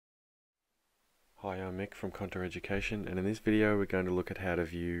Hi, I'm Mick from Contour Education, and in this video we're going to look at how to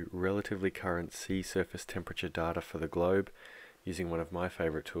view relatively current sea surface temperature data for the globe using one of my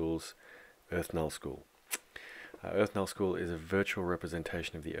favourite tools, earthnullschool. earthnullschool is a virtual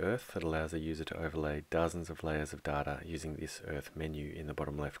representation of the Earth that allows a user to overlay dozens of layers of data using this Earth menu in the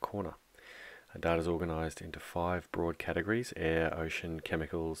bottom left corner. Data is organised into 5 broad categories: air, ocean,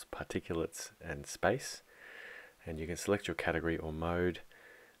 chemicals, particulates and space. And you can select your category or mode,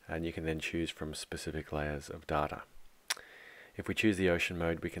 and you can then choose from specific layers of data. If we choose the ocean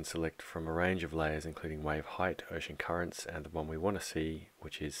mode, we can select from a range of layers including wave height, ocean currents, and the one we want to see,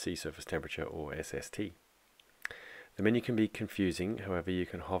 which is sea surface temperature, or SST. The menu can be confusing, however you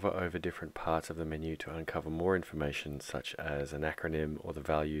can hover over different parts of the menu to uncover more information, such as an acronym or the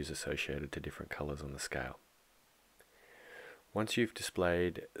values associated to different colours on the scale. Once you've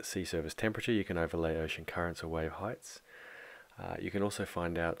displayed sea surface temperature, you can overlay ocean currents or wave heights. You can also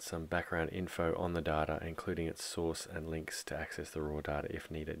find out some background info on the data, including its source and links to access the raw data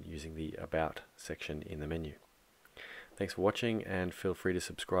if needed, using the About section in the menu. Thanks for watching, and feel free to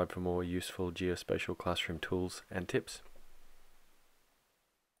subscribe for more useful geospatial classroom tools and tips.